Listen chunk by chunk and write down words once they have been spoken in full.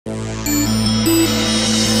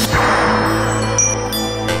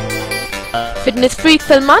Fitness freak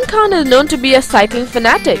Salman Khan is known to be a cycling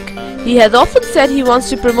fanatic. He has often said he wants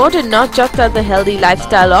to promote it not just as a healthy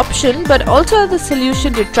lifestyle option but also as a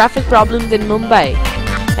solution to traffic problems in Mumbai.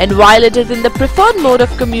 And while it is in the preferred mode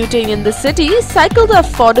of commuting in the city, cycles are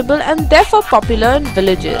affordable and therefore popular in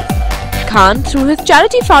villages. Khan, through his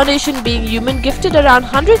charity foundation Being Human, gifted around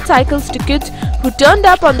 100 cycles to kids who turned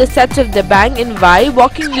up on the sets of Dabangg in Vai,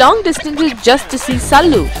 walking long distances just to see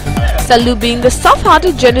Sallu. Sallu, being the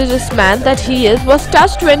soft-hearted, generous man that he is, was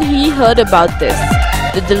touched when he heard about this.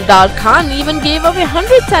 The Dildar Khan even gave away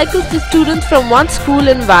 100 cycles to students from one school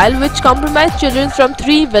in Vai, which comprised children from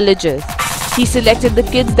 3 villages. He selected the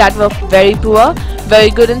kids that were very poor, very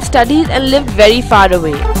good in studies and lived very far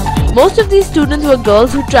away. Most of these students were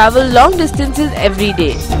girls who travel long distances every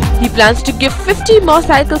day. He plans to give 50 more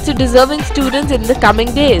cycles to deserving students in the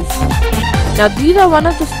coming days. Now these are one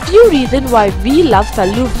of the few reasons why we love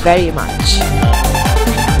Sallu very much.